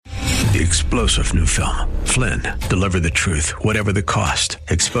The explosive new film, Flynn, deliver the truth, whatever the cost,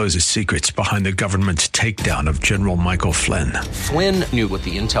 exposes secrets behind the government's takedown of General Michael Flynn. Flynn knew what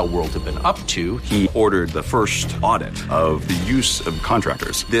the intel world had been up to. He ordered the first audit of the use of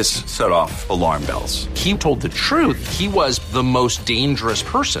contractors. This set off alarm bells. He told the truth. He was the most dangerous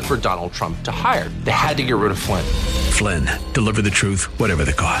person for Donald Trump to hire. They had to get rid of Flynn. Flynn, deliver the truth, whatever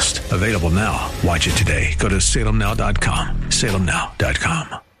the cost. Available now. Watch it today. Go to salemnow.com.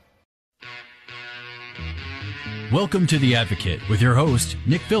 salemnow.com. Welcome to The Advocate with your host,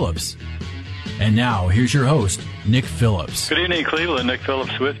 Nick Phillips. And now, here's your host, Nick Phillips. Good evening, Cleveland. Nick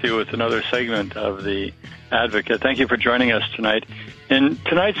Phillips with you with another segment of The Advocate. Thank you for joining us tonight. In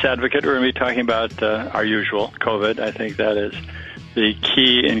tonight's Advocate, we're going to be talking about our usual, COVID. I think that is the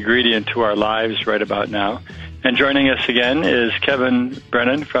key ingredient to our lives right about now. And joining us again is Kevin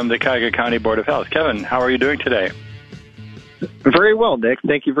Brennan from the Cuyahoga County Board of Health. Kevin, how are you doing today? Very well, Nick.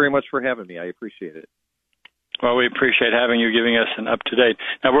 Thank you very much for having me. I appreciate it. Well, we appreciate having you, giving us an up-to-date.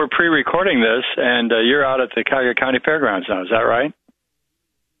 Now, we're pre-recording this, and you're out at the Cuyahoga County Fairgrounds now. Is that right?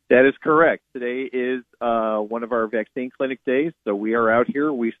 That is correct. Today is one of our vaccine clinic days, so we are out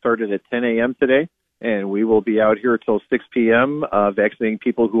here. We started at 10 a.m. today, and we will be out here until 6 p.m. Vaccinating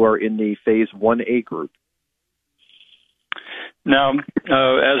people who are in the Phase 1A group. Now,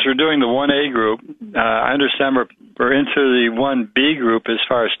 as we're doing the 1A group, I understand we're into the 1B group as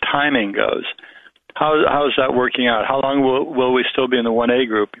far as timing goes. How is that working out? How long will we still be in the 1A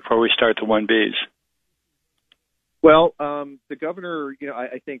group before we start the 1Bs? Well, the governor,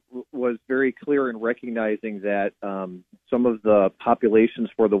 I think was very clear in recognizing that some of the populations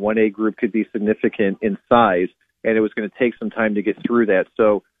for the 1A group could be significant in size, and it was going to take some time to get through that.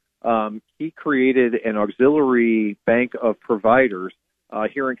 So he created an auxiliary bank of providers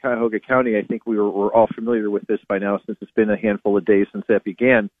here in Cuyahoga County. I think we're all familiar with this by now since it's been a handful of days since that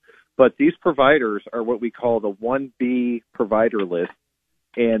began. But these providers are what we call the 1B provider list,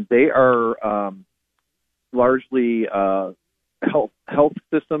 and they are largely health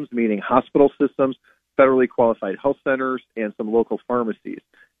systems, meaning hospital systems, federally qualified health centers, and some local pharmacies.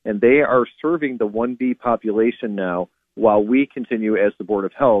 And they are serving the 1B population now while we continue as the Board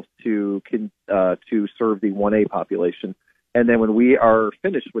of Health to serve the 1A population. And then when we are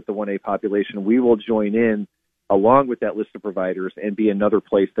finished with the 1A population, we will join in along with that list of providers and be another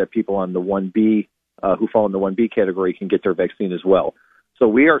place that people on the 1B who fall in the 1B category can get their vaccine as well. So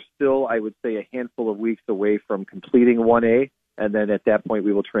we are still, I would say, a handful of weeks away from completing 1A, and then at that point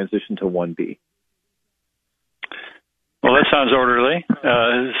we will transition to 1B. Well, that sounds orderly.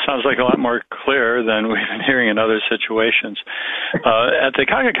 It sounds like a lot more clear than we've been hearing in other situations. At the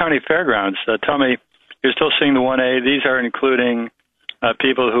Cuyahoga County Fairgrounds, tell me, you're still seeing the 1A. These are including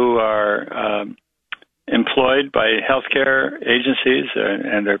people who are employed by healthcare agencies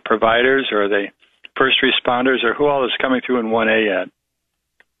and their providers, or are they first responders, or who all is coming through in 1A yet?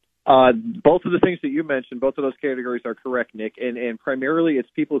 Both of the things that you mentioned, both of those categories are correct, Nick, and primarily it's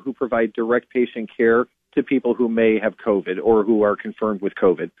people who provide direct patient care to people who may have COVID or who are confirmed with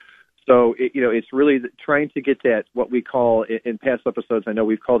COVID. So, it's really trying to get that, what we call, in past episodes, I know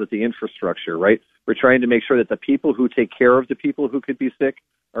we've called it the infrastructure, right? We're trying to make sure that the people who take care of the people who could be sick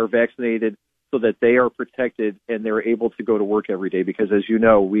are vaccinated so that they are protected and they're able to go to work every day. Because as you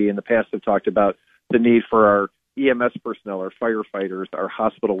know, we in the past have talked about the need for our EMS personnel, our firefighters, our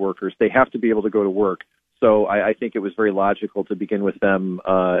hospital workers. They have to be able to go to work. So I think it was very logical to begin with them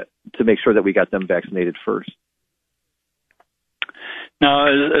to make sure that we got them vaccinated first. Now,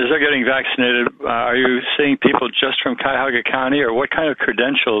 as they're getting vaccinated, are you seeing people just from Cuyahoga County, or what kind of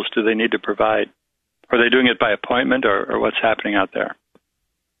credentials do they need to provide? Are they doing it by appointment, or what's happening out there?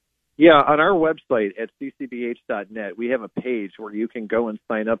 Yeah, on our website at ccbh.net, we have a page where you can go and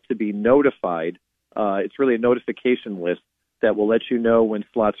sign up to be notified. It's really a notification list that will let you know when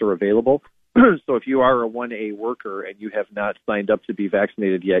slots are available. So if you are a 1A worker and you have not signed up to be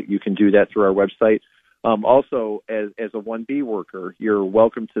vaccinated yet, you can do that through our website. Also, as a 1B worker, you're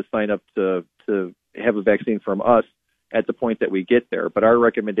welcome to sign up to have a vaccine from us at the point that we get there. But our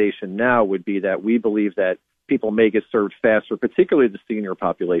recommendation now would be that we believe that people may get served faster, particularly the senior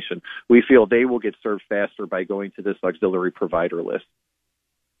population. We feel they will get served faster by going to this auxiliary provider list.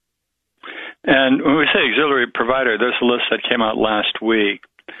 And when we say auxiliary provider, there's a list that came out last week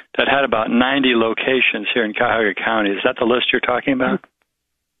that had about 90 locations here in Cuyahoga County. Is that the list you're talking about?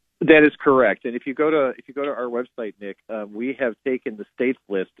 That is correct. And if you go to our website, Nick, we have taken the state's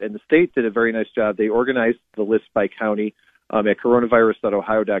list, and the state did a very nice job. They organized the list by county. At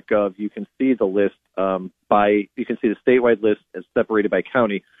coronavirus.ohio.gov, you can see the list you can see the statewide list as separated by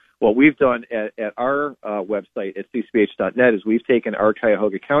county. what we've done at our website at ccbh.net is we've taken our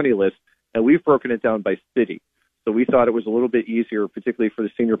Cuyahoga County list and we've broken it down by city. So we thought it was a little bit easier, particularly for the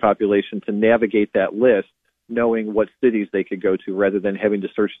senior population, to navigate that list, knowing what cities they could go to rather than having to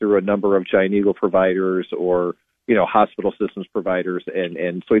search through a number of Giant Eagle providers or, hospital systems providers.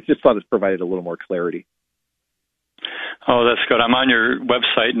 And so we just thought it provided a little more clarity. Oh, that's good. I'm on your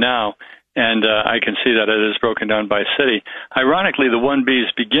website now, and I can see that it is broken down by city. Ironically, the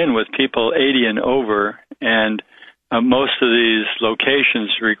 1Bs begin with people 80 and over, and most of these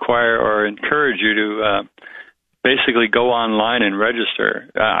locations require or encourage you to basically go online and register.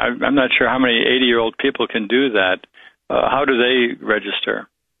 I'm not sure how many 80-year-old people can do that. How do they register?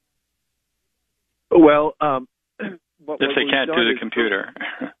 Well, if they can't do the computer.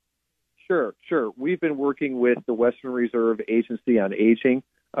 Sure. We've been working with the Western Reserve Agency on Aging.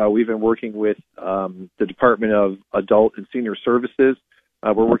 We've been working with the Department of Adult and Senior Services.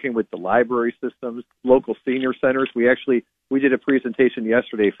 We're working with the library systems, local senior centers. We did a presentation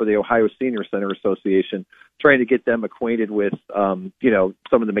yesterday for the Ohio Senior Center Association, trying to get them acquainted with, some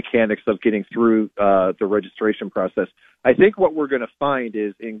of the mechanics of getting through the registration process. I think what we're going to find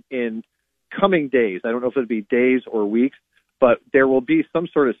is in coming days, I don't know if it'll be days or weeks, but there will be some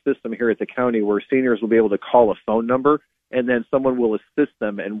sort of system here at the county where seniors will be able to call a phone number, and then someone will assist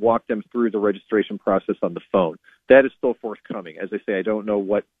them and walk them through the registration process on the phone. That is still forthcoming. As I say, I don't know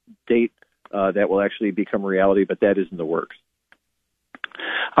what date that will actually become reality, but that is in the works.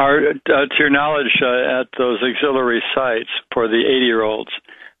 To your knowledge, at those auxiliary sites for the 80-year-olds,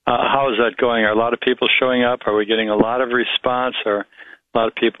 how is that going? Are a lot of people showing up? Are we getting a lot of response, or a lot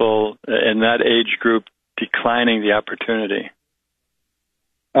of people in that age group declining the opportunity?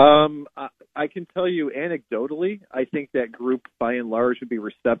 I can tell you anecdotally, I think that group by and large would be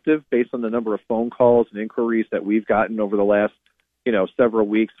receptive based on the number of phone calls and inquiries that we've gotten over the last, several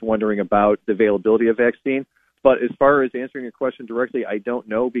weeks wondering about the availability of vaccine. But as far as answering your question directly, I don't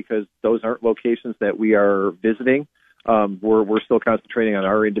know because those aren't locations that we are visiting. We're still concentrating on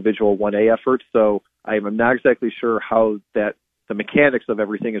our individual 1A efforts, so I'm not exactly sure how the mechanics of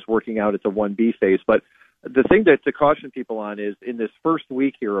everything is working out at the 1B phase. But the thing to caution people on is in this first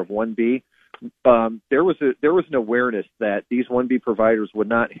week here of 1B, there was an awareness that these 1B providers would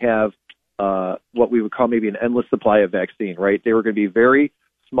not have what we would call maybe an endless supply of vaccine, right? They were going to be very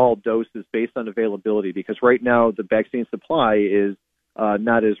small doses based on availability because right now the vaccine supply is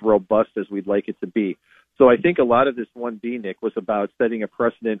not as robust as we'd like it to be. So I think a lot of this 1B, Nick, was about setting a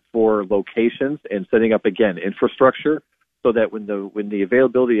precedent for locations and setting up, again, infrastructure so that when the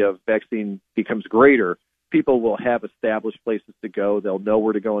availability of vaccine becomes greater, people will have established places to go. They'll know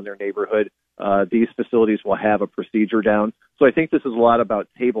where to go in their neighborhood. These facilities will have a procedure down. So I think this is a lot about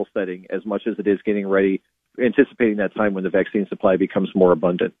table setting as much as it is getting ready, anticipating that time when the vaccine supply becomes more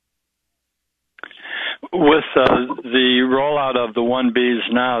abundant. With the rollout of the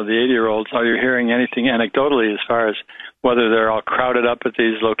 1Bs now, the 80-year-olds, are you hearing anything anecdotally as far as whether they're all crowded up at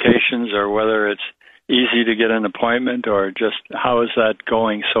these locations or whether it's easy to get an appointment, or just how is that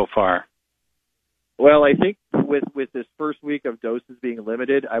going so far? Well, I think with this first week of doses being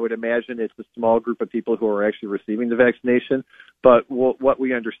limited, I would imagine it's a small group of people who are actually receiving the vaccination. But what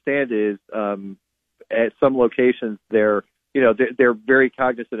we understand is at some locations they're very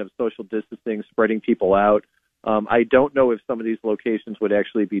cognizant of social distancing, spreading people out. I don't know if some of these locations would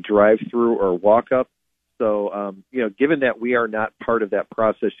actually be drive-through or walk-up. So, given that we are not part of that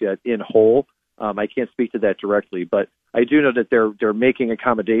process yet in whole, I can't speak to that directly. But I do know that they're making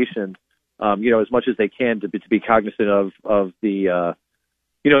accommodations, as much as they can to be cognizant of the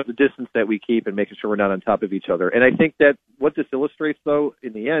the distance that we keep and making sure we're not on top of each other. And I think that what this illustrates, though,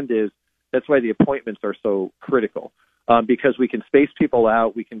 in the end is that's why the appointments are so critical. Because we can space people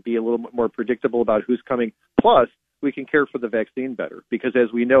out, we can be a little bit more predictable about who's coming. Plus, we can care for the vaccine better because,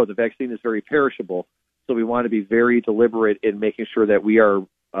 as we know, the vaccine is very perishable. So we want to be very deliberate in making sure that we are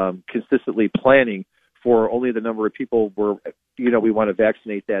consistently planning for only the number of people we want to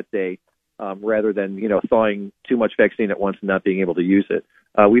vaccinate that day, rather than thawing too much vaccine at once and not being able to use it.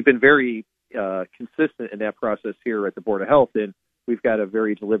 We've been very consistent in that process here at the Board of Health, and we've got a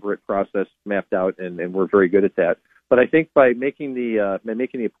very deliberate process mapped out, and we're very good at that. But I think by making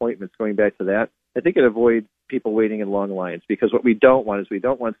the appointments, going back to that, I think it avoids people waiting in long lines, because what we don't want is we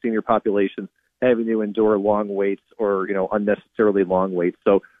don't want senior populations having to endure long waits or unnecessarily long waits.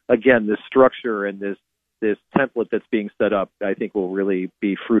 So again, this structure and this template that's being set up, I think, will really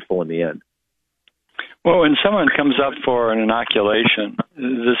be fruitful in the end. Well, when someone comes up for an inoculation,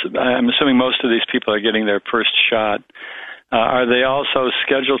 I'm assuming most of these people are getting their first shot. Are they also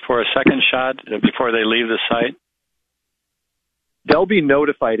scheduled for a second shot before they leave the site? They'll be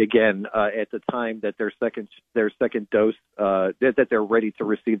notified again at the time that their second dose that they're ready to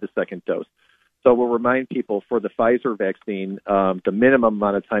receive the second dose. So we'll remind people for the Pfizer vaccine, the minimum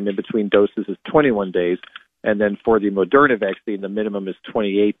amount of time in between doses is 21 days, and then for the Moderna vaccine, the minimum is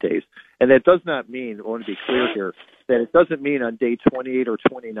 28 days. And that does not mean, I want to be clear here, that it doesn't mean on day 28 or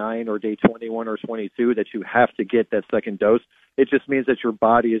 29 or day 21 or 22 that you have to get that second dose. It just means that your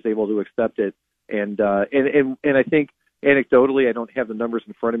body is able to accept it. And I think anecdotally, I don't have the numbers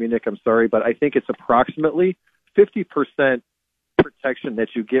in front of me, Nick, I'm sorry, but I think it's approximately 50% protection that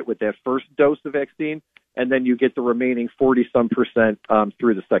you get with that first dose of vaccine, and then you get the remaining 40-some%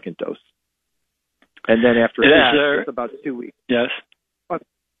 through the second dose. And then after that, it's about 2 weeks. Yes.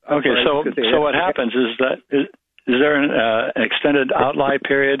 Okay, so what happens is that is there an extended outlie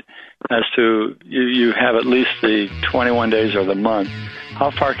period as to you have at least the 21 days or the month?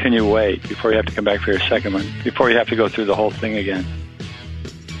 How far can you wait before you have to come back for your second one, before you have to go through the whole thing again?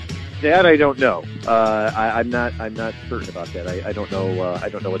 That I don't know. I'm not certain about that. I don't know. I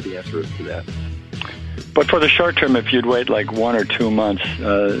don't know what the answer is to that. But for the short term, if you'd wait like 1 or 2 months,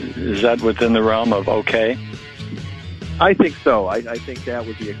 is that within the realm of okay? I think so. I think that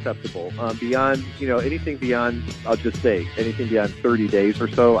would be acceptable. Beyond, anything beyond, I'll just say, anything beyond 30 days or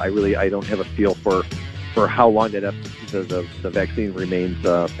so, I don't have a feel for how long that the vaccine remains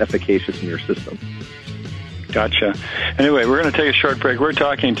efficacious in your system. Gotcha. Anyway, we're going to take a short break. We're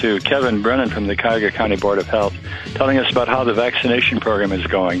talking to Kevin Brennan from the Cuyahoga County Board of Health, telling us about how the vaccination program is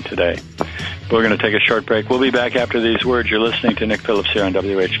going today. We're going to take a short break. We'll be back after these words. You're listening to Nick Phillips here on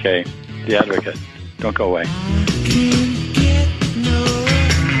WHK, The Advocate. Don't go away.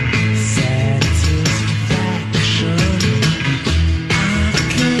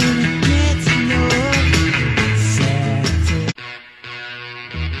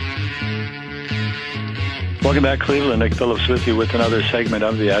 Welcome back, Cleveland. Nick Phillips with you with another segment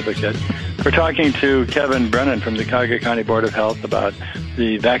of The Advocate. We're talking to Kevin Brennan from the Cuyahoga County Board of Health about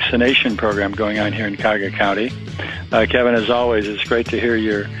the vaccination program going on here in Cuyahoga County. Kevin, as always, it's great to hear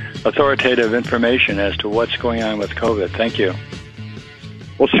your authoritative information as to what's going on with COVID. Thank you.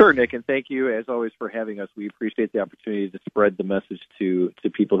 Well, sure, Nick, and thank you, as always, for having us. We appreciate the opportunity to spread the message to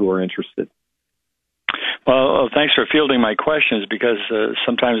people who are interested. Well, thanks for fielding my questions, because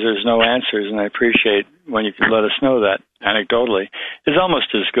sometimes there's no answers, and I appreciate when you can let us know that anecdotally. It's almost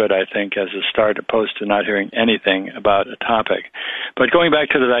as good, I think, as a start, opposed to not hearing anything about a topic. But going back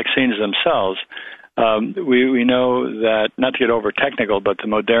to the vaccines themselves, we know that, not to get over technical, but the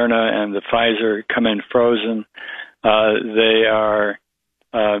Moderna and the Pfizer come in frozen. They are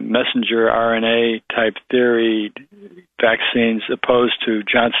messenger RNA type theory vaccines opposed to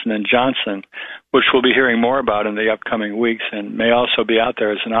Johnson & Johnson, which we'll be hearing more about in the upcoming weeks and may also be out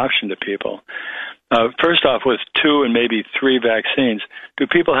there as an option to people. First off, with 2 and maybe 3 vaccines, do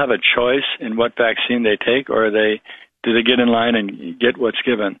people have a choice in what vaccine they take, or do they get in line and get what's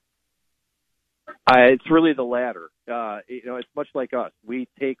given? It's really the latter. It's much like us. We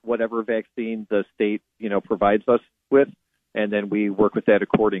take whatever vaccine the state, provides us with, and then we work with that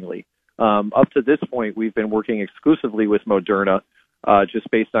accordingly. Up to this point, we've been working exclusively with Moderna,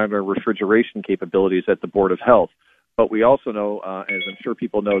 just based on our refrigeration capabilities at the Board of Health. But we also know, as I'm sure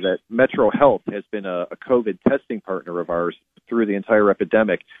people know, that Metro Health has been a COVID testing partner of ours through the entire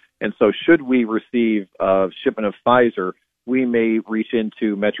epidemic. And so should we receive a shipment of Pfizer, we may reach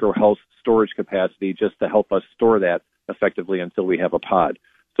into Metro Health's storage capacity just to help us store that effectively until we have a pod.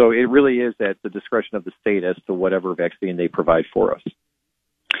 So it really is at the discretion of the state as to whatever vaccine they provide for us.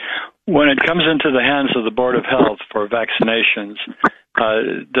 When it comes into the hands of the Board of Health for vaccinations,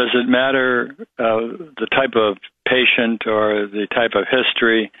 does it matter the type of patient or the type of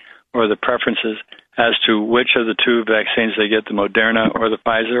history or the preferences as to which of the 2 vaccines they get, the Moderna or the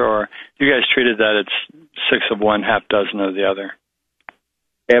Pfizer, or you guys treated that it's 6 of one, half dozen of the other?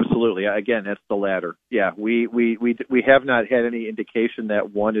 Absolutely. Again, that's the latter. Yeah, we have not had any indication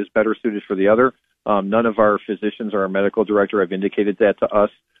that one is better suited for the other. None of our physicians or our medical director have indicated that to us.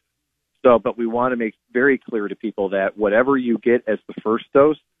 So, but we want to make very clear to people that whatever you get as the first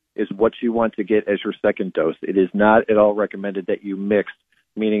dose is what you want to get as your second dose. It is not at all recommended that you mix,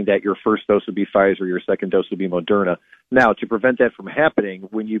 meaning that your first dose would be Pfizer, your second dose would be Moderna. Now, to prevent that from happening,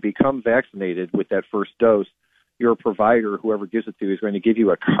 when you become vaccinated with that first dose, your provider, whoever gives it to you, is going to give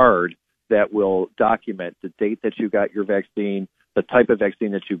you a card that will document the date that you got your vaccine, the type of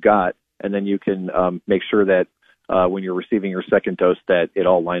vaccine that you got, and then you can make sure that when you're receiving your second dose that it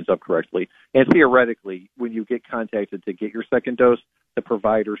all lines up correctly. And theoretically, when you get contacted to get your second dose, the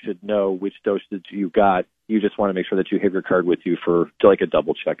provider should know which dose that you got. You just want to make sure that you have your card with you to like a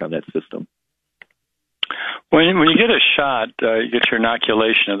double check on that system. When you get a shot, you get your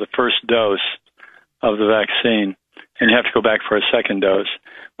inoculation of the first dose of the vaccine, and you have to go back for a second dose.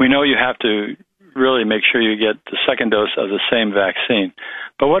 We know you have to really make sure you get the second dose of the same vaccine.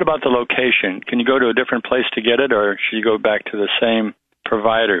 But what about the location? Can you go to a different place to get it, or should you go back to the same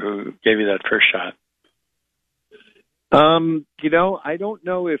provider who gave you that first shot? I don't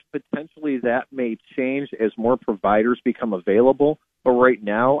know if potentially that may change as more providers become available. But right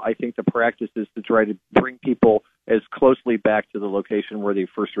now, I think the practice is to try to bring people as closely back to the location where they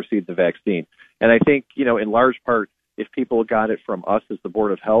first received the vaccine. And I think, in large part, if people got it from us as the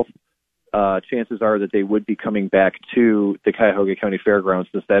Board of Health, chances are that they would be coming back to the Cuyahoga County Fairgrounds,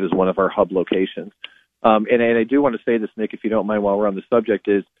 since that is one of our hub locations. And I do want to say this, Nick, if you don't mind, while we're on the subject,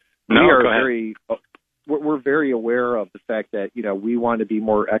 is we're very aware of the fact that, we want to be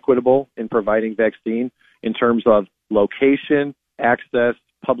more equitable in providing vaccine in terms of location, access,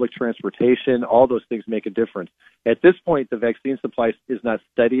 public transportation. All those things make a difference. At this point, the vaccine supply is not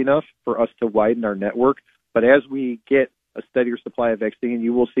steady enough for us to widen our network. But as we get a steadier supply of vaccine,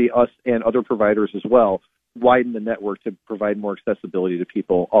 you will see us and other providers as well widen the network to provide more accessibility to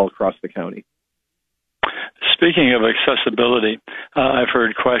people all across the county. Speaking of accessibility, I've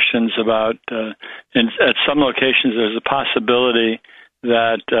heard questions about at some locations there's a possibility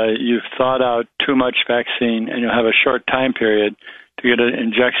that you've thought out too much vaccine and you'll have a short time period to get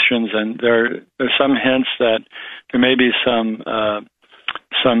injections, and there's some hints that there may be some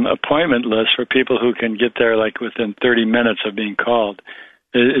appointment lists for people who can get there like within 30 minutes of being called.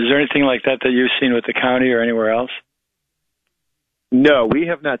 Is there anything like that you've seen with the county or anywhere else? No, we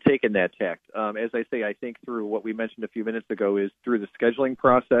have not taken that tact. As I say, I think through what we mentioned a few minutes ago is through the scheduling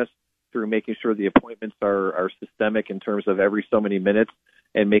process, through making sure the appointments are systemic in terms of every so many minutes,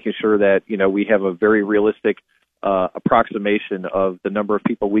 and making sure that, we have a very realistic approximation of the number of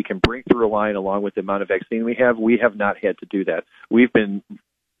people we can bring through a line along with the amount of vaccine we have. We have not had to do that. We've been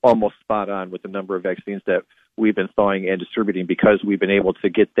almost spot on with the number of vaccines that we've been thawing and distributing because we've been able to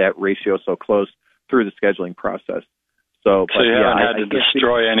get that ratio so close through the scheduling process. So you haven't had to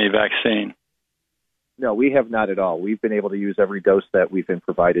destroy any vaccine? No, we have not at all. We've been able to use every dose that we've been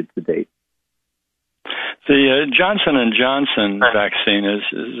provided to date. The Johnson & Johnson vaccine is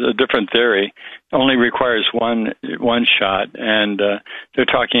a different theory. Only requires one shot, and they're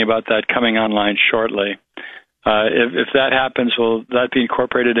talking about that coming online shortly. If that happens, will that be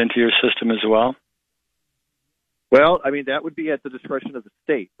incorporated into your system as well? Well, that would be at the discretion of the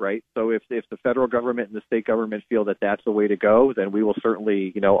state, right? So if the federal government and the state government feel that that's the way to go, then we will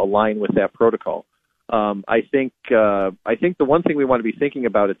certainly, align with that protocol. I think the one thing we want to be thinking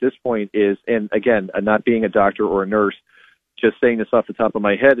about at this point is, and again, not being a doctor or a nurse, just saying this off the top of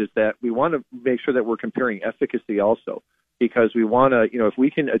my head, is that we want to make sure that we're comparing efficacy also, because we want to, if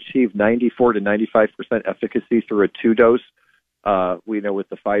we can achieve 94 to 95% efficacy through a 2-dose, with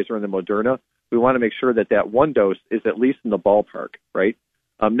the Pfizer and the Moderna, we want to make sure that one dose is at least in the ballpark, right?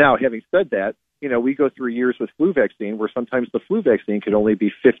 Now, having said that, we go through years with flu vaccine where sometimes the flu vaccine could only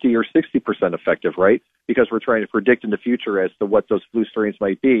be 50 or 60% effective, right? Because we're trying to predict in the future as to what those flu strains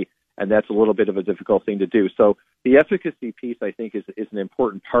might be, and that's a little bit of a difficult thing to do. So the efficacy piece, I think, is an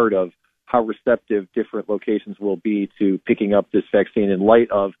important part of how receptive different locations will be to picking up this vaccine in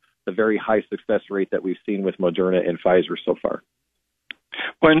light of the very high success rate that we've seen with Moderna and Pfizer so far.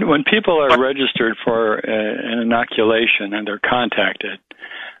 When people are registered for an inoculation and they're contacted,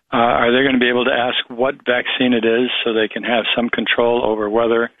 are they going to be able to ask what vaccine it is so they can have some control over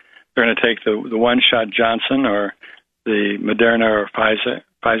whether they're going to take the one-shot Johnson or the Moderna or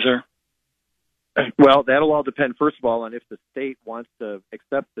Pfizer? Well, that'll all depend, first of all, on if the state wants to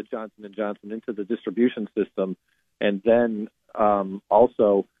accept the Johnson & Johnson into the distribution system, and then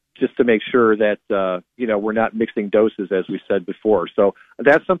also just to make sure that, we're not mixing doses, as we said before. So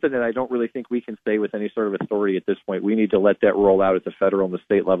that's something that I don't really think we can say with any sort of authority at this point. We need to let that roll out at the federal and the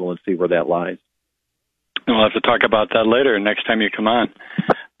state level and see where that lies. We'll have to talk about that later next time you come on.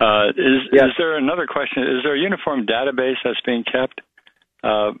 Is there another question? Is there a uniform database that's being kept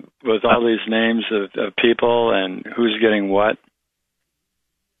with all these names of people and who's getting what?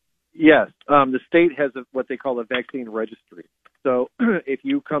 Yes. The state has what they call a vaccine registry. So if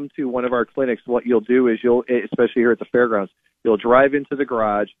you come to one of our clinics, what you'll do is especially here at the fairgrounds, you'll drive into the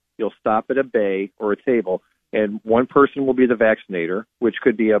garage, you'll stop at a bay or a table, and one person will be the vaccinator, which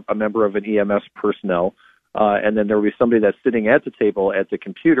could be a member of an EMS personnel, and then there will be somebody that's sitting at the table at the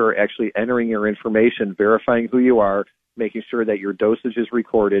computer actually entering your information, verifying who you are, making sure that your dosage is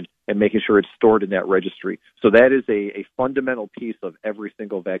recorded, and making sure it's stored in that registry. So that is a fundamental piece of every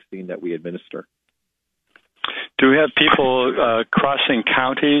single vaccine that we administer. Do we have people crossing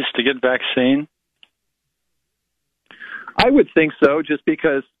counties to get vaccine? I would think so, just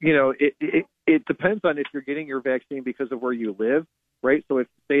because, it depends on if you're getting your vaccine because of where you live, right? So if,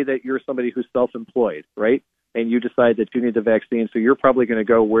 say that you're somebody who's self-employed, right, and you decide that you need the vaccine, so you're probably going to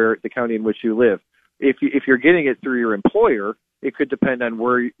go where the county in which you live. If you're getting it through your employer, it could depend on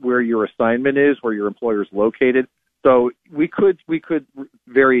where your assignment is, where your employer is located. So we could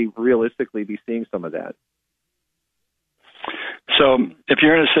very realistically be seeing some of that. So if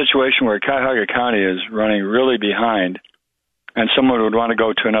you're in a situation where Cuyahoga County is running really behind and someone would want to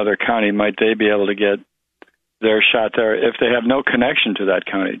go to another county, might they be able to get their shot there if they have no connection to that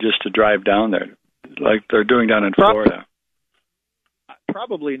county, just to drive down there like they're doing down in Florida?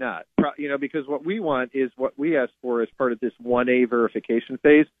 Probably not, because what we want is what we asked for as part of this 1A verification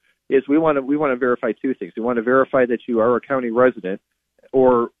phase is we want to verify two things. We want to verify that you are a county resident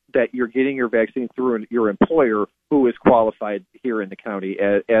or that you're getting your vaccine through your employer who is qualified here in the county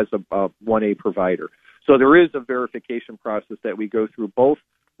as a 1A provider. So there is a verification process that we go through both.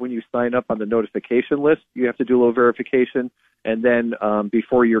 When you sign up on the notification list, you have to do a little verification, and then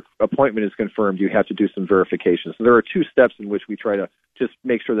before your appointment is confirmed, you have to do some verification. So there are two steps in which we try to just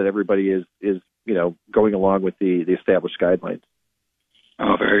make sure that everybody is going along with the established guidelines.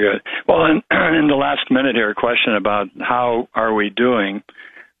 Oh, very good. Well, in the last minute here, a question about how are we doing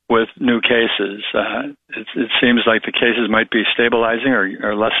with new cases. It seems like the cases might be stabilizing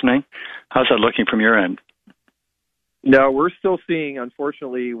or lessening. How's that looking from your end? No,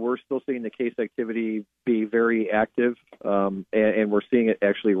 unfortunately, we're still seeing the case activity be very active, and we're seeing it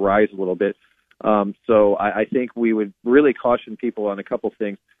actually rise a little bit. So I think we would really caution people on a couple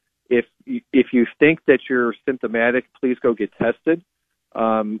things. If you think that you're symptomatic, please go get tested.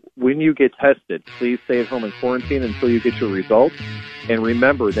 When you get tested, please stay at home and quarantine until you get your results. And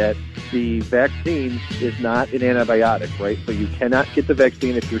remember that the vaccine is not an antibiotic, right? So you cannot get the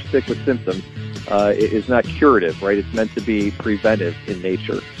vaccine if you're sick with symptoms. It is not curative, right? It's meant to be preventive in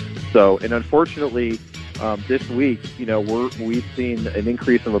nature. So, and unfortunately, this week, we've seen an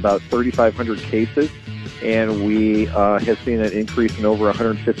increase of about 3,500 cases, and we have seen an increase in over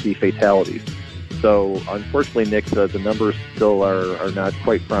 150 fatalities. So, unfortunately, Nick, the numbers still are not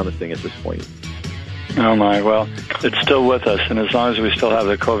quite promising at this point. Oh my! Well, it's still with us, and as long as we still have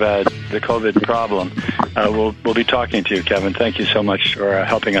the COVID problem, we'll be talking to you, Kevin. Thank you so much for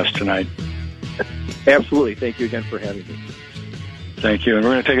helping us tonight. Absolutely. Thank you again for having me. Thank you. And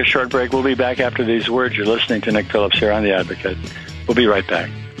we're going to take a short break. We'll be back after these words. You're listening to Nick Phillips here on The Advocate. We'll be right back.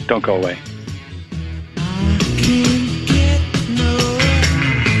 Don't go away.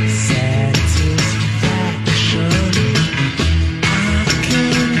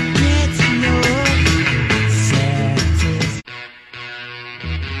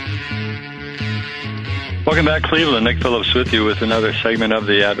 Welcome back, Cleveland. Nick Phillips with you with another segment of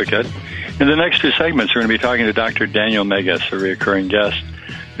The Advocate. In the next two segments, we're going to be talking to Dr. Daniel Megas, a recurring guest,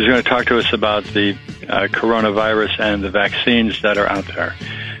 who's going to talk to us about the coronavirus and the vaccines that are out there.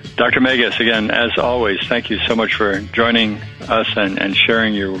 Dr. Megas, again, as always, thank you so much for joining us and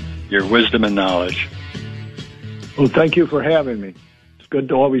sharing your wisdom and knowledge. Well, thank you for having me. It's good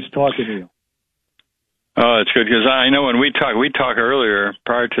to always talk to you. Oh, it's good, because I know when we talk earlier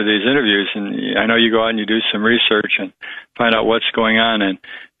prior to these interviews, and I know you go out and you do some research and find out what's going on. And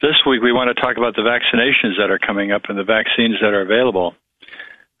this week we want to talk about the vaccinations that are coming up and the vaccines that are available.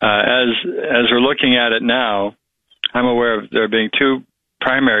 As we're looking at it now, I'm aware of there being two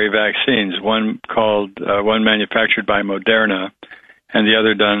primary vaccines, one manufactured by Moderna and the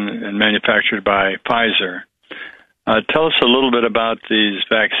other done and manufactured by Pfizer. Tell us a little bit about these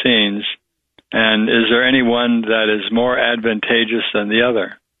vaccines. And is there any one that is more advantageous than the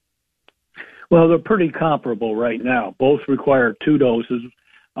other? Well, they're pretty comparable right now. Both require 2 doses.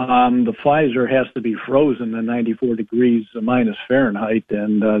 The Pfizer has to be frozen to 94 degrees minus Fahrenheit,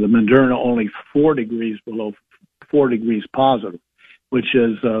 and the Moderna only 4 degrees below 4 degrees positive, which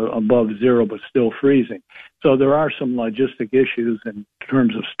is above zero but still freezing. So there are some logistic issues in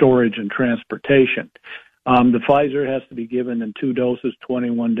terms of storage and transportation. The Pfizer has to be given in 2 doses,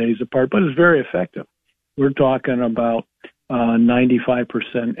 21 days apart, but it's very effective. We're talking about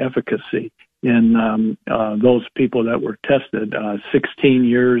 95% efficacy in those people that were tested, 16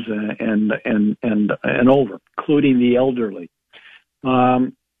 years and over, including the elderly.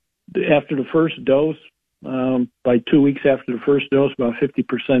 After the first dose, by 2 weeks after the first dose, about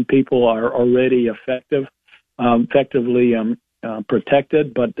 50% people are already effectively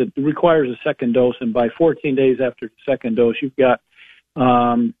protected, but it requires a second dose, and by 14 days after the second dose, you've got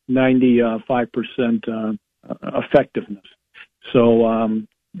 95% effectiveness. So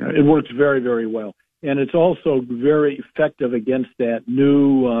it works very, very well. And it's also very effective against that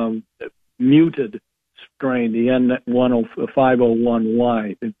new muted strain, the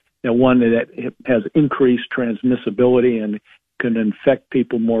N501Y, the one that has increased transmissibility and can infect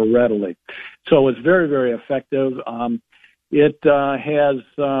people more readily. So it's very, very effective. It has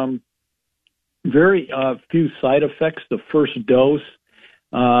very few side effects. The first dose,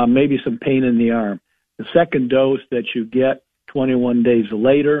 maybe some pain in the arm. The second dose that you get 21 days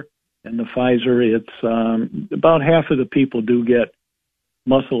later, and the Pfizer, it's about half of the people do get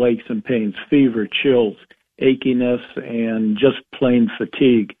muscle aches and pains, fever, chills, achiness, and just plain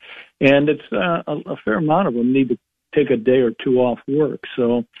fatigue. And it's a fair amount of them need to take a day or two off work.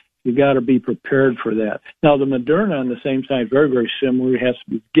 So you got to be prepared for that. Now, the Moderna on the same side, very, very similar. It has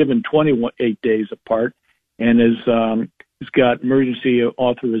to be given 28 days apart and it's got emergency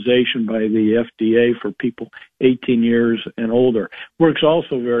authorization by the FDA for people 18 years and older. Works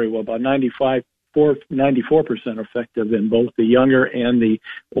also very well, about 94% effective in both the younger and the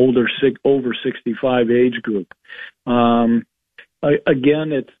older, over 65 age group.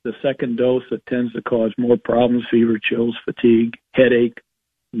 Again, it's the second dose that tends to cause more problems: fever, chills, fatigue, headache,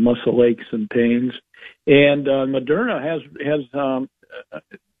 muscle aches and pains. And Moderna has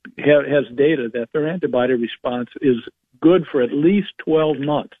data that their antibody response is good for at least 12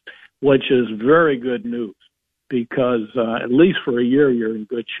 months, which is very good news because at least for a year you're in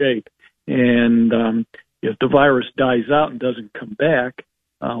good shape. And if the virus dies out and doesn't come back,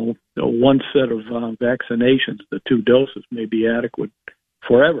 one set of vaccinations, the 2 doses, may be adequate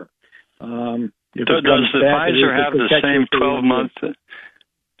forever. Does the Pfizer have the same 12-month?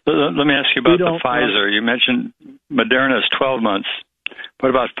 Let me ask you about the Pfizer. You mentioned Moderna's 12 months. What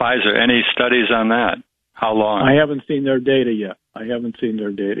about Pfizer? Any studies on that? How long? I haven't seen their data yet. I don't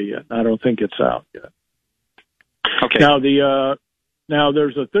think it's out yet. Okay. Now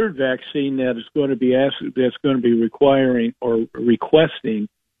there's a third vaccine that is going to be requiring or requesting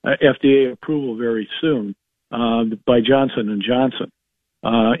FDA approval very soon by Johnson & Johnson.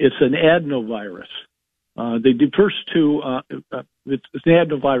 It's an adenovirus. The first two, it's an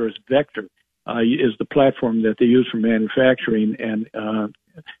adenovirus vector is the platform that they use for manufacturing and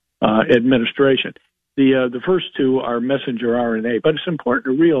administration. The first two are messenger RNA, but it's important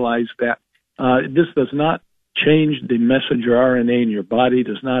to realize that this does not change the messenger RNA in your body,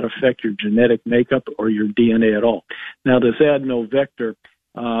 does not affect your genetic makeup or your DNA at all. Now, this adenovector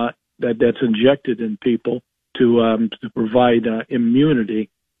that's injected in people to provide immunity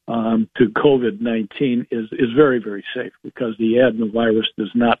to COVID-19 is very, very safe because the adenovirus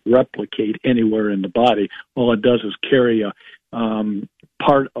does not replicate anywhere in the body. All it does is carry a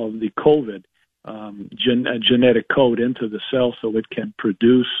part of the COVID genetic code into the cell so it can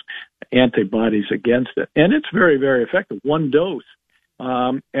produce antibodies against it. And it's very, very effective. One dose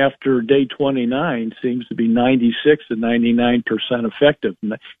after day 29 seems to be 96 to 99% effective.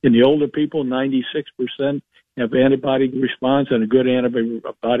 In the older people, 96% have antibody response and a good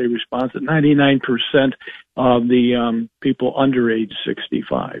antibody response at 99% of the people under age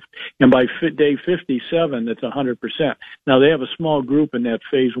 65. And by day 57, it's 100%. Now, they have a small group in that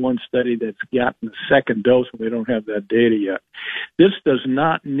phase 1 study that's gotten the second dose, and we don't have that data yet. This does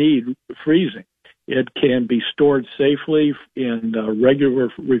not need freezing. It can be stored safely in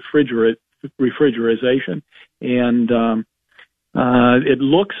regular refrigeration, and it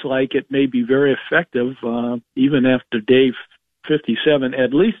looks like it may be very effective even after day 57,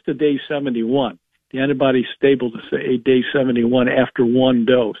 at least to day 71. The antibody's stable to day 71 after one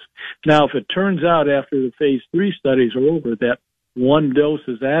dose. Now, if it turns out after the phase 3 studies are over that one dose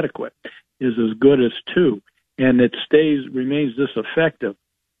is adequate, is as good as 2, and it remains this effective,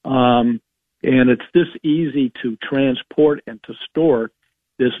 and it's this easy to transport and to store,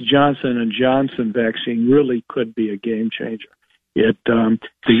 this Johnson & Johnson vaccine really could be a game changer.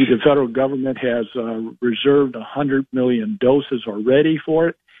 The federal government has reserved 100 million doses already for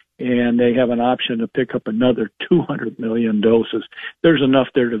it, and they have an option to pick up another 200 million doses. There's enough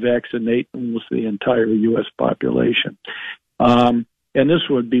there to vaccinate almost the entire U.S. population. And this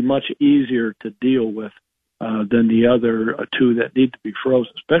would be much easier to deal with than the other 2 that need to be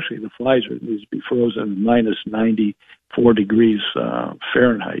frozen, especially the Pfizer needs to be frozen at minus 94 degrees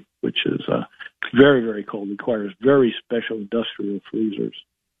Fahrenheit, which is very, very cold, requires very special industrial freezers.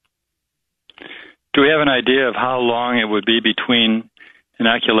 Do we have an idea of how long it would be between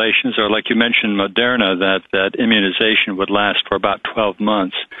inoculations, or like you mentioned, Moderna, that immunization would last for about 12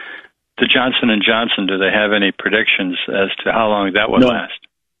 months? The Johnson & Johnson, do they have any predictions as to how long that would last?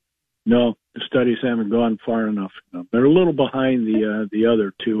 No, the studies haven't gone far enough. No. They're a little behind the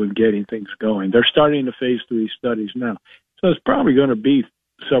other 2 in getting things going. They're starting the phase 3 studies now. So it's probably going to be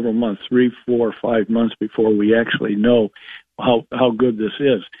several months, 3, 4, 5 months before we actually know how good this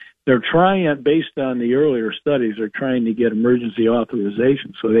is. they're trying, based on the earlier studies, they're trying to get emergency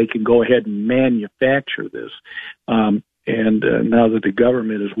authorization so they can go ahead and manufacture this. And now that the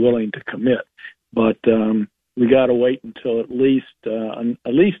government is willing to commit, but we got to wait until at least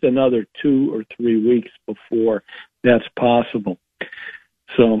another 2 or 3 weeks before that's possible.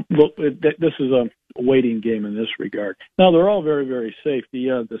 So this is a waiting game in this regard. Now they're all very, very safe.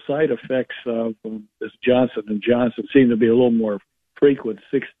 The side effects of this Johnson & Johnson seem to be a little more frequent.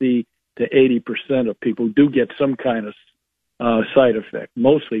 60 to 80% of people do get some kind of side effect,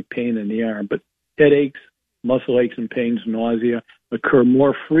 mostly pain in the arm, but headaches, muscle aches and pains, nausea occur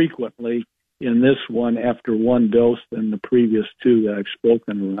more frequently in this one after one dose than the previous two that I've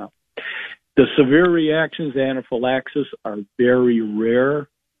spoken about. The severe reactions, anaphylaxis, are very rare.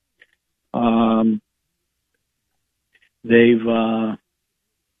 They've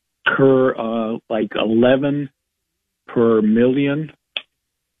occur like 11 per million,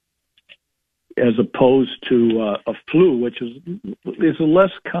 as opposed to a flu, which is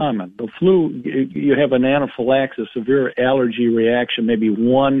less common. The flu, you have an anaphylaxis, severe allergy reaction, maybe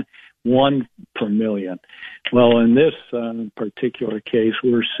one per million. Well, in this particular case,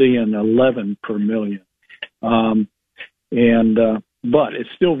 we're seeing 11 per million, but it's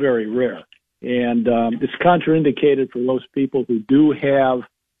still very rare, and it's contraindicated for those people who do have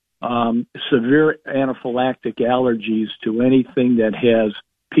severe anaphylactic allergies to anything that has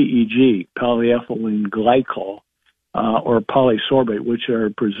PEG, polyethylene glycol, or polysorbate, which are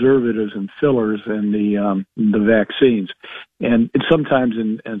preservatives and fillers in the vaccines, and sometimes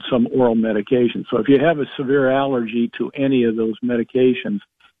in some oral medications. So if you have a severe allergy to any of those medications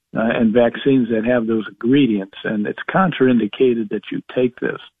and vaccines that have those ingredients, and it's contraindicated that you take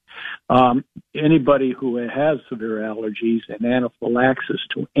this. Anybody who has severe allergies and anaphylaxis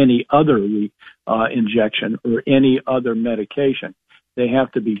to any other injection or any other medication, they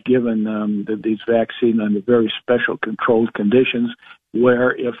have to be given these vaccines under very special controlled conditions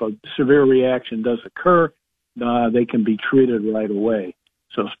where if a severe reaction does occur, they can be treated right away.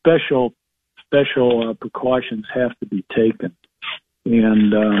 So special precautions have to be taken.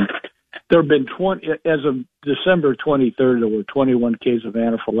 And there have been as of December 23rd, there were 21 cases of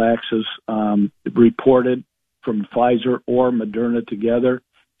anaphylaxis reported from Pfizer or Moderna together.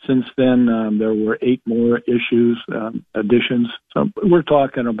 Since then, there were 8 more additions. So we're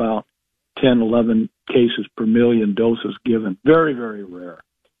talking about 10, 11 cases per million doses given. Very, very rare.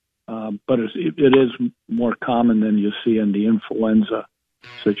 But it is more common than you see in the influenza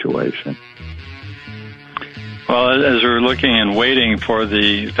situation. Well, as we're looking and waiting for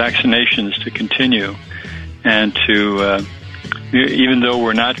the vaccinations to continue and to, even though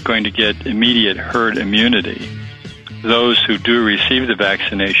we're not going to get immediate herd immunity, those who do receive the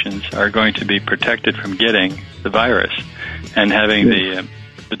vaccinations are going to be protected from getting the virus and having the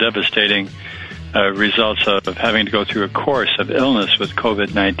devastating results of having to go through a course of illness with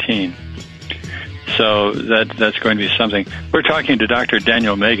COVID-19. So that's going to be something. We're talking to Dr.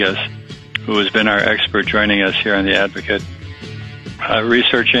 Daniel Megas, who has been our expert joining us here on The Advocate,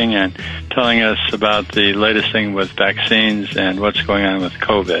 researching and telling us about the latest thing with vaccines and what's going on with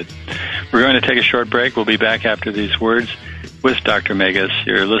COVID. We're going to take a short break. We'll be back after these words with Dr. Megas.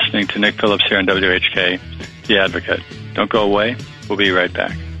 You're listening to Nick Phillips here on WHK, The Advocate. Don't go away. We'll be right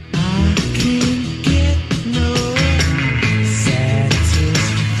back.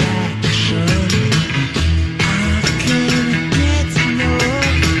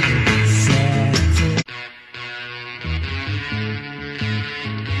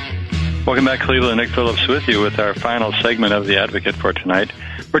 Welcome back, Cleveland. Nick Phillips with you with our final segment of The Advocate for tonight.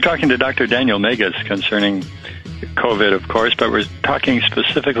 We're talking to Dr. Daniel Megas concerning COVID, of course, but we're talking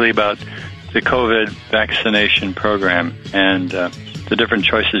specifically about the COVID vaccination program and the different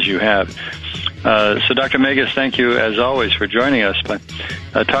choices you have. So, Dr. Megas, thank you, as always, for joining us. But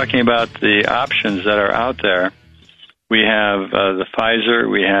talking about the options that are out there, we have the Pfizer,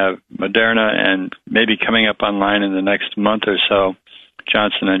 we have Moderna, and maybe coming up online in the next month or so,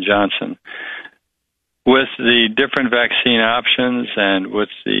 Johnson & Johnson. With the different vaccine options and with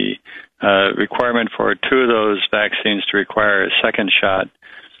the requirement for 2 of those vaccines to require a second shot,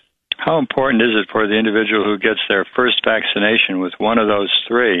 how important is it for the individual who gets their first vaccination with one of those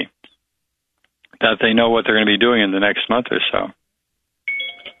 3 that they know what they're going to be doing in the next month or so?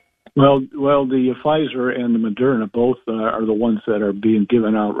 Well, the Pfizer and the Moderna both are the ones that are being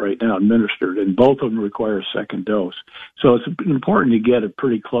given out right now, administered, and both of them require a second dose. So it's important to get it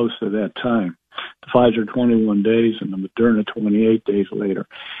pretty close to that time. The Pfizer 21 days and the Moderna 28 days later.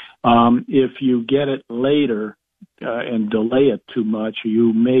 If you get it later and delay it too much,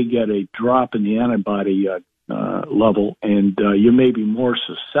 you may get a drop in the antibody level, and you may be more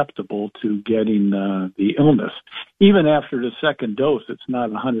susceptible to getting the illness. Even after the second dose, it's not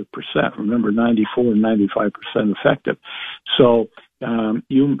 100%. Remember, 94 and 95% effective. So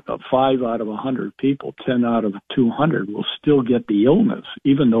 5 out of 100 people, 10 out of 200 will still get the illness,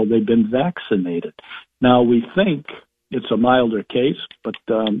 even though they've been vaccinated. Now, we think it's a milder case, but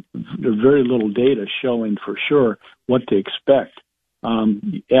there's very little data showing for sure what to expect.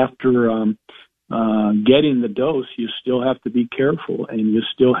 After getting the dose, you still have to be careful, and you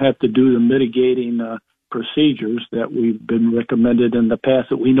still have to do the mitigating procedures that we've been recommended in the past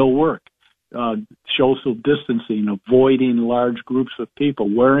that we know work. Social distancing, avoiding large groups of people,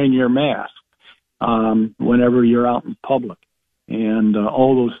 wearing your mask whenever you're out in public. And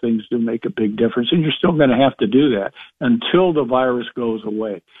all those things do make a big difference. And you're still going to have to do that until the virus goes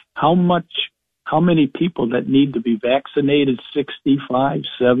away. How many people that need to be vaccinated, 65,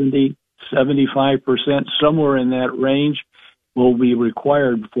 70, 75%, somewhere in that range, will be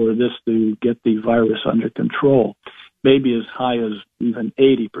required for this to get the virus under control? Maybe as high as even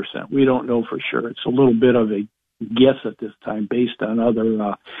 80%. We don't know for sure. It's a little bit of a guess at this time based on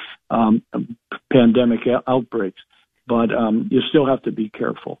other pandemic outbreaks. But you still have to be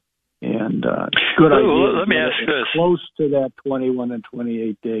careful. And good idea. Well, let me ask this. Close to that 21 and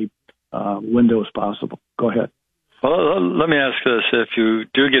 28-day window as possible. Go ahead. Well, let me ask this. If you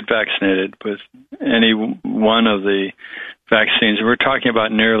do get vaccinated with any one of the vaccines, we're talking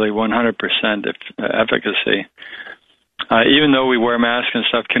about nearly 100% efficacy. Even though we wear masks and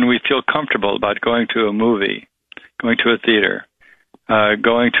stuff, can we feel comfortable about going to a movie, going to a theater,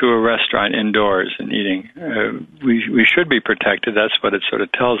 going to a restaurant indoors and eating? We should be protected. That's what it sort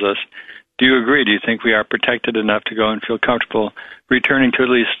of tells us. Do you agree? Do you think we are protected enough to go and feel comfortable returning to at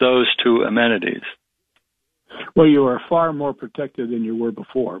least those two amenities? Well, you are far more protected than you were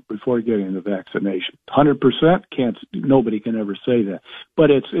before getting the vaccination. 100%, nobody can ever say that, but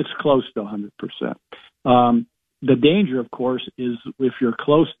it's close to 100%. The danger, of course, is if you're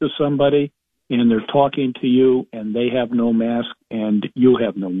close to somebody and they're talking to you and they have no mask and you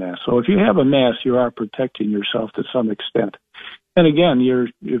have no mask. So if you have a mask, you are protecting yourself to some extent. And again,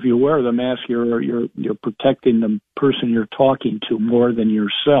 if you wear the mask, you're protecting the person you're talking to more than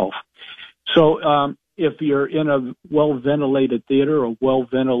yourself. So if you're in a well-ventilated theater or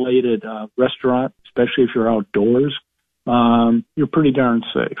well-ventilated restaurant, especially if you're outdoors, you're pretty darn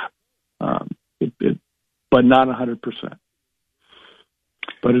safe. But not 100%.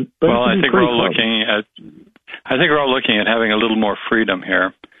 Well, I think we're all looking at having a little more freedom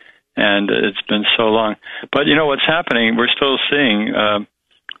here, and it's been so long. But you know what's happening? We're still seeing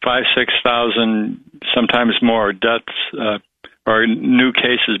 5,000-6,000, sometimes more deaths or new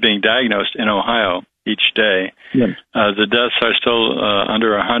cases being diagnosed in Ohio each day. Yes. The deaths are still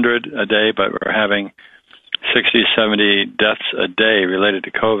under 100 a day, but we're having 60, 70 deaths a day related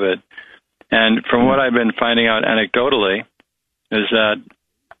to COVID. And from what I've been finding out anecdotally is that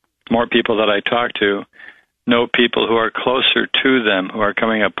more people that I talk to know people who are closer to them who are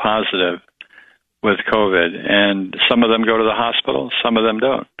coming up positive with COVID. And some of them go to the hospital, some of them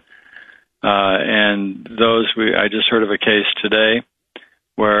don't. And those, I just heard of a case today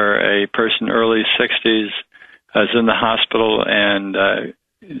where a person early 60s is in the hospital and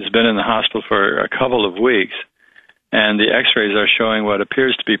has been in the hospital for a couple of weeks. And the x-rays are showing what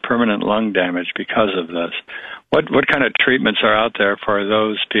appears to be permanent lung damage because of this. What kind of treatments are out there for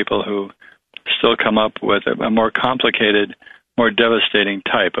those people who still come up with a more complicated, more devastating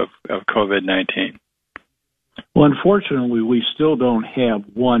type of COVID-19? Well, unfortunately, we still don't have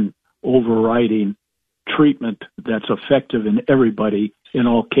one overriding treatment that's effective in everybody in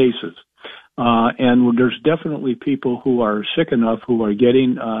all cases. And there's definitely people who are sick enough who are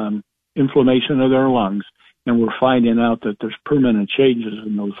getting inflammation of their lungs, and we're finding out that there's permanent changes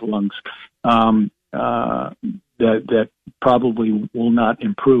in those lungs that probably will not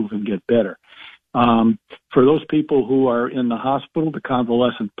improve and get better. For those people who are in the hospital, the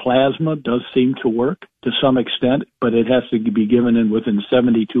convalescent plasma does seem to work to some extent, but it has to be given in within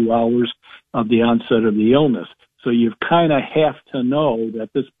 72 hours of the onset of the illness. So you kind of have to know that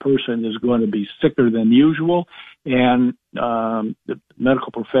this person is going to be sicker than usual, and the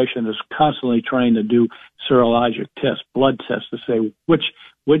medical profession is constantly trying to do serologic tests, blood tests, to say which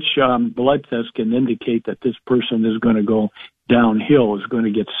blood test can indicate that this person is going to go downhill, is going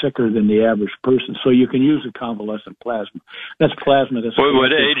to get sicker than the average person. So you can use a convalescent plasma. That's plasma.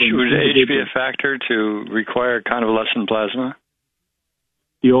 Would age be a factor to require convalescent plasma?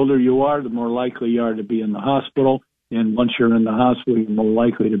 The older you are, the more likely you are to be in the hospital. And once you're in the hospital, you're more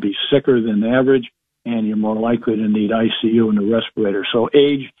likely to be sicker than average, and you're more likely to need ICU and a respirator. So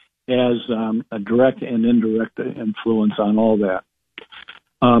age has a direct and indirect influence on all that.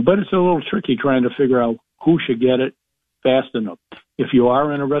 But it's a little tricky trying to figure out who should get it fast enough. If you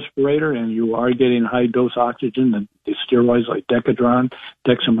are in a respirator and you are getting high-dose oxygen, the steroids like Decadron,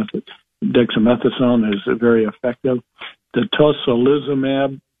 dexamethasone is very effective. The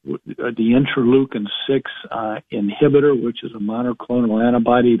tocilizumab, the interleukin-6 inhibitor, which is a monoclonal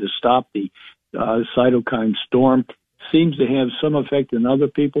antibody to stop the cytokine storm, seems to have some effect in other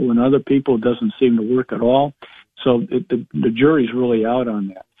people. In other people, it doesn't seem to work at all. So the jury's really out on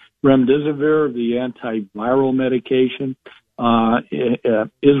that. Remdesivir, the antiviral medication,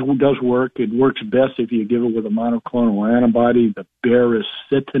 does work. It works best if you give it with a monoclonal antibody. The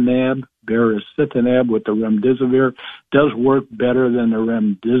baricitinib with the remdesivir does work better than the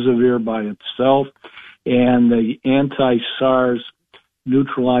remdesivir by itself. And the anti-SARS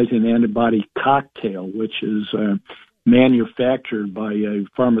neutralizing antibody cocktail, which is manufactured by a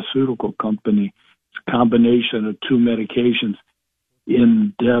pharmaceutical company. It's a combination of two medications,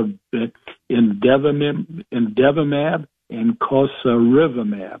 Indevimab and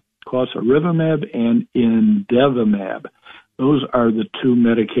Cosarivimab and Indevimab. Those are the two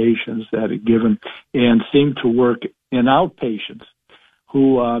medications that are given and seem to work in outpatients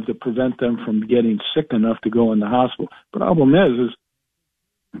who to prevent them from getting sick enough to go in the hospital. The problem is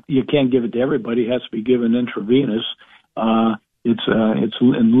you can't give it to everybody. It has to be given intravenous. It's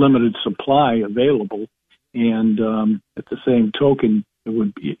in limited supply available, and at the same token,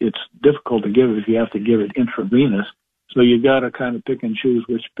 it's difficult to give it if you have to give it intravenous. So you got to kind of pick and choose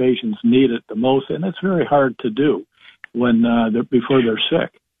which patients need it the most, and it's very hard to do when before they're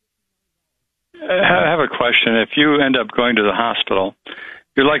sick. I have a question. If you end up going to the hospital,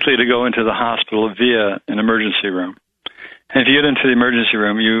 you're likely to go into the hospital via an emergency room. And if you get into the emergency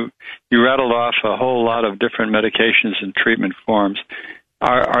room, you rattled off a whole lot of different medications and treatment forms.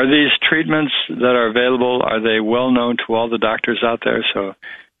 Are these treatments that are available, are they well known to all the doctors out there? So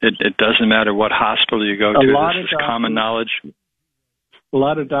it doesn't matter what hospital you go to. This is common knowledge. A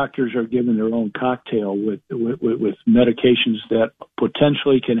lot of doctors are given their own cocktail with medications that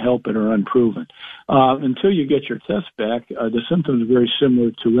potentially can help and are unproven. Until you get your test back, the symptoms are very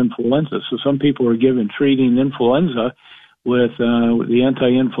similar to influenza. So some people are given treating influenza with the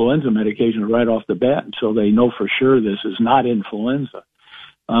anti-influenza medication right off the bat until they know for sure this is not influenza.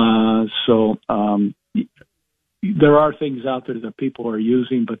 So there are things out there that people are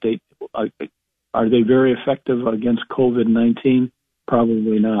using, but are they very effective against COVID-19?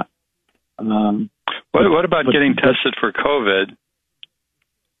 Probably not. What about getting tested for COVID?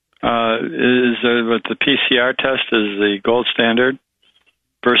 Is the PCR test is the gold standard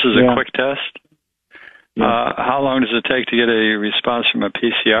versus a quick test? Yeah. How long does it take to get a response from a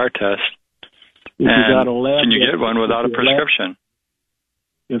PCR test? If you got a lab, can you get one without a prescription?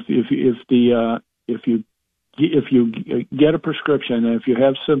 If you get a prescription and if you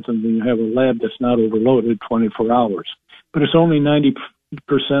have symptoms and you have a lab that's not overloaded 24 hours, but it's only 90%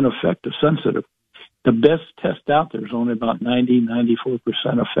 effective, sensitive. The best test out there is only about 94%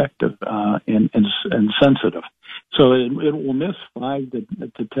 effective and sensitive. So it will miss 5 to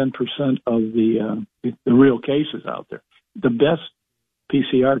 10% of the real cases out there. The best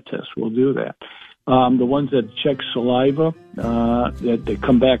PCR test will do that. The ones that check saliva, that they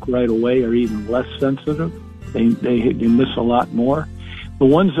come back right away, are even less sensitive. They miss a lot more. The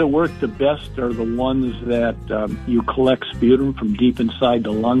ones that work the best are the ones that you collect sputum from deep inside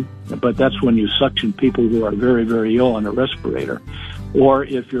the lung, but that's when you suction people who are very, very ill on a respirator. Or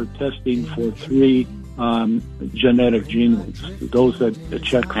if you're testing for 3 genetic genomes, those that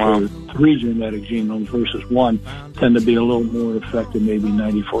check for 3 genetic genomes versus 1 tend to be a little more effective, maybe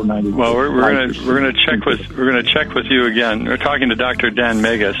 94, 95. Well, we're going to check with you again. We're talking to Dr. Dan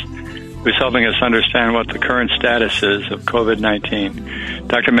Megas, who's helping us understand what the current status is of COVID-19.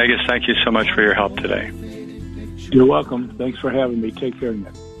 Dr. Megas, thank you so much for your help today. You're welcome. Thanks for having me. Take care,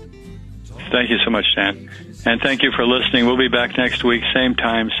 Nick. Thank you so much, Dan. And thank you for listening. We'll be back next week, same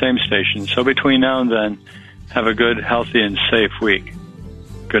time, same station. So between now and then, have a good, healthy, and safe week.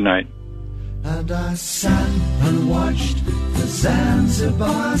 Good night. And I sat and watched the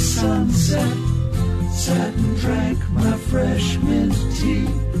Zanzibar sunset, sat and drank my fresh milk.